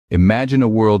Imagine a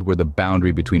world where the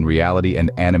boundary between reality and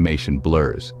animation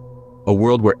blurs. A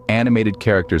world where animated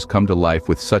characters come to life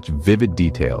with such vivid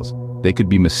details, they could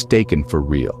be mistaken for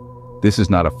real. This is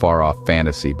not a far-off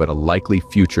fantasy, but a likely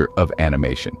future of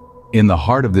animation. In the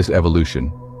heart of this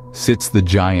evolution sits the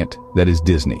giant that is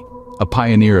Disney, a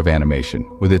pioneer of animation,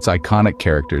 with its iconic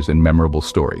characters and memorable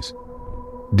stories.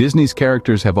 Disney's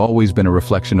characters have always been a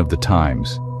reflection of the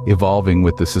times, evolving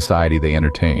with the society they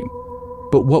entertain.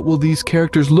 But what will these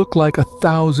characters look like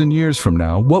 1,000 years from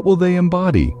now? What will they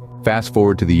embody? Fast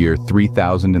forward to the year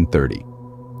 3030.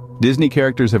 Disney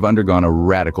characters have undergone a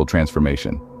radical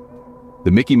transformation.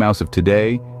 The Mickey Mouse of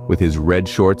today, with his red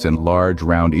shorts and large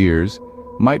round ears,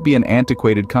 might be an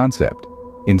antiquated concept.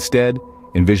 Instead,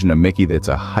 envision a Mickey that's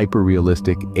a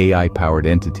hyper-realistic, AI-powered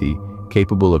entity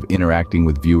capable of interacting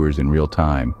with viewers in real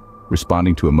time,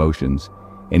 responding to emotions,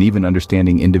 and even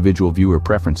understanding individual viewer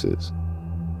preferences.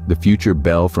 The future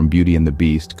Belle from Beauty and the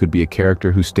Beast could be a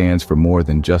character who stands for more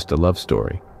than just a love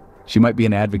story. She might be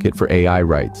an advocate for AI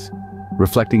rights,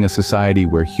 reflecting a society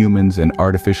where humans and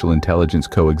artificial intelligence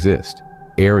coexist.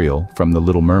 Ariel from The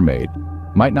Little Mermaid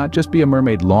might not just be a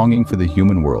mermaid longing for the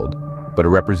human world, but a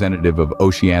representative of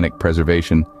oceanic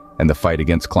preservation and the fight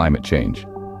against climate change.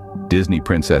 Disney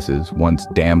princesses, once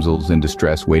damsels in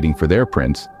distress waiting for their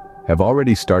prince, have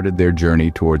already started their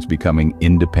journey towards becoming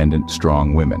independent,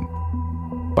 strong women.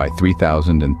 By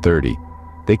 3030,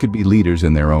 they could be leaders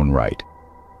in their own right,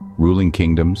 ruling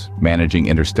kingdoms, managing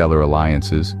interstellar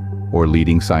alliances, or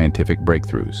leading scientific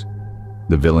breakthroughs.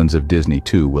 The villains of Disney,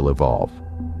 too, will evolve.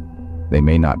 They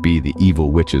may not be the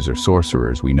evil witches or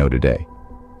sorcerers we know today.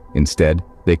 Instead,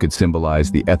 they could symbolize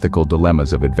the ethical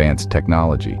dilemmas of advanced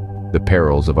technology, the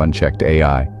perils of unchecked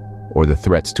AI, or the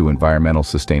threats to environmental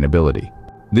sustainability.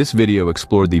 This video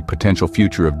explored the potential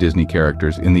future of Disney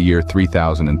characters in the year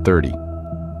 3030.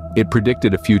 It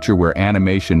predicted a future where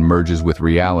animation merges with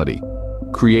reality,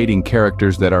 creating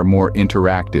characters that are more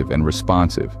interactive and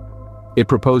responsive. It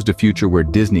proposed a future where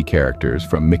Disney characters,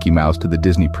 from Mickey Mouse to the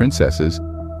Disney princesses,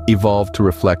 evolved to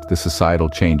reflect the societal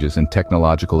changes and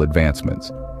technological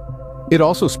advancements. It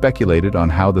also speculated on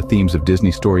how the themes of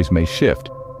Disney stories may shift,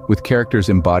 with characters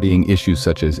embodying issues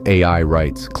such as AI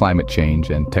rights, climate change,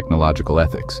 and technological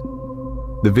ethics.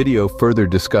 The video further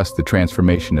discussed the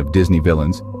transformation of Disney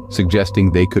villains,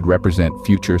 suggesting they could represent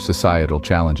future societal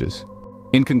challenges.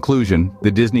 In conclusion,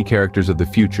 the Disney characters of the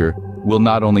future will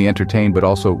not only entertain but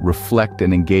also reflect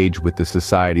and engage with the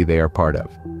society they are part of.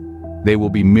 They will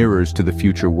be mirrors to the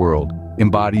future world,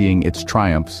 embodying its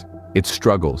triumphs, its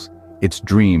struggles, its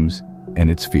dreams, and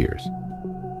its fears.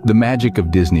 The magic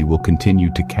of Disney will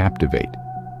continue to captivate,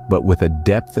 but with a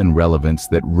depth and relevance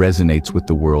that resonates with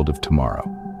the world of tomorrow.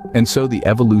 And so the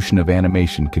evolution of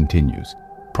animation continues,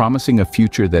 promising a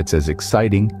future that's as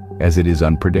exciting as it is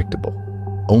unpredictable.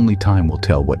 Only time will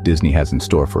tell what Disney has in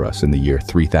store for us in the year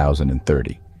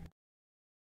 3030.